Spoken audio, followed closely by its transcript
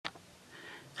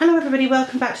Hello everybody,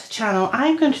 welcome back to the channel.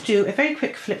 I'm going to do a very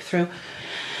quick flip through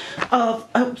of,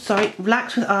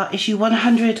 Relax with Art issue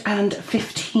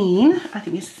 115. I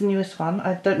think this is the newest one.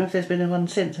 I don't know if there's been one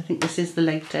since. I think this is the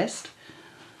latest.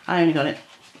 I only got it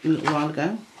a little while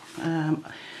ago.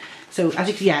 So as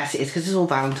you can, yes it is, because it's all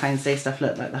Valentine's Day stuff.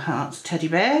 Look, like the hearts, teddy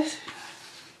bears.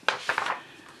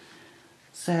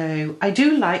 So I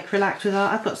do like Relax with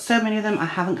Art. I've got so many of them I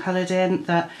haven't coloured in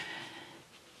that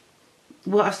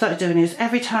what I've started doing is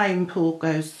every time Paul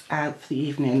goes out for the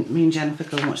evening, me and Jennifer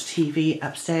go and watch TV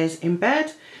upstairs in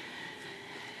bed.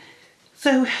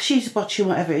 So she's watching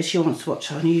whatever it is she wants to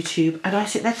watch on YouTube and I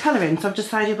sit there colouring. So I've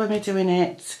decided when we're doing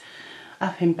it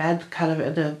up in bed,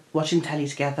 watching telly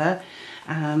together,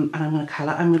 and I'm going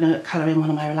to colour in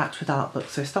one of my Relax with Art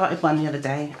books. So I started one the other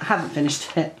day. I haven't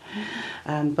finished it,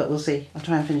 but we'll see. I'll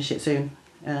try and finish it soon,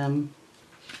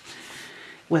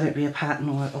 whether it be a pattern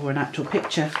or an actual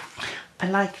picture. I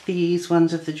like these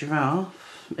ones of the giraffe.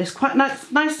 It's quite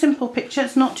nice simple picture.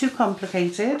 It's not too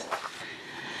complicated.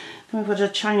 We've got a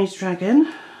Chinese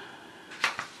dragon.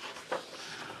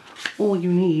 All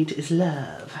you need is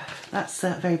love. That's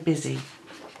very busy.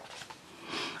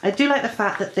 I do like the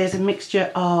fact that there's a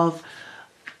mixture of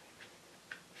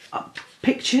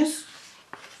pictures,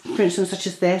 for instance, such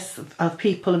as this, of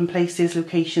people and places,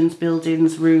 locations,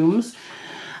 buildings, rooms,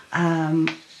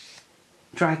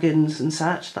 dragons and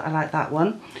such. That I like that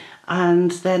one.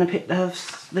 And then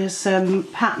there's some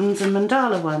patterns and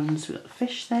mandala ones. We've got the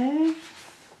fish there.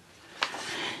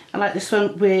 I like this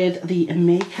one with the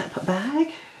makeup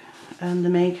bag and the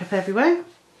makeup everywhere.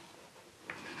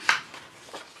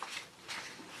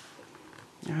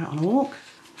 They're out on a walk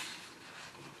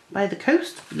by the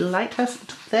coast, the lighthouse at the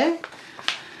top there. And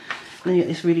then you get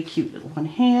this really cute little one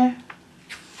here.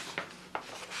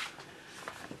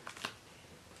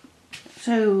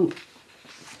 So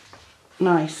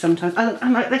nice sometimes.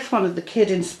 I like this one of the kid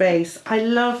in space. I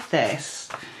love this.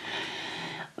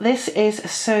 This is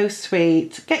so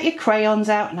sweet. Get your crayons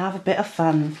out and have a bit of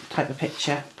fun type of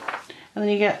picture. And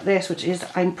then you get this, which is,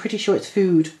 I'm pretty sure it's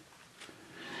food.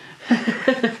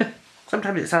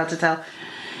 Sometimes it's hard to tell.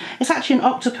 It's actually an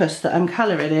octopus that I'm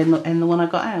colouring in the one I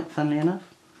got out, funnily enough.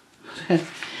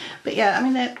 But yeah, I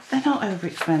mean, they're not over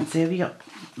expensive. You got,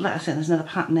 like I said, there's another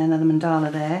pattern there, another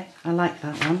mandala there. I like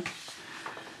that one.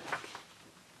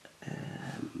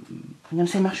 I'm going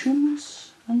to say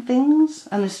mushrooms and things,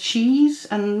 and there's cheese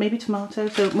and maybe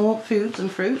tomatoes, so more foods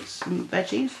and fruits and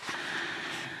veggies.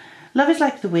 Love is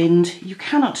like the wind. You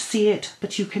cannot see it,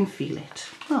 but you can feel it.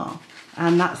 Oh,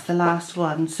 and that's the last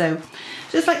one. So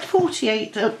it's like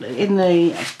 48 in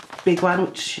the big one,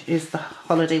 which is the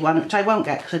holiday one, which I won't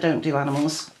get because I don't do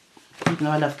animals, even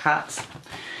though I love cats.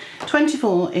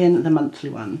 24 in the monthly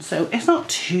one, so it's not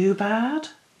too bad.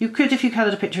 You could, if you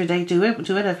coloured a picture a day, do it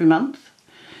every month.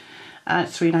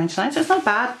 It's £3.99, so it's not a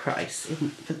bad price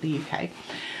for the UK.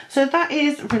 So that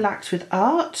is Relax with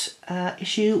Art,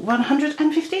 issue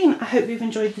 115. I hope you've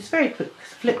enjoyed this very quick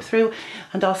flip through,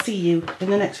 and I'll see you in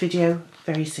the next video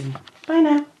very soon. Bye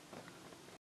now.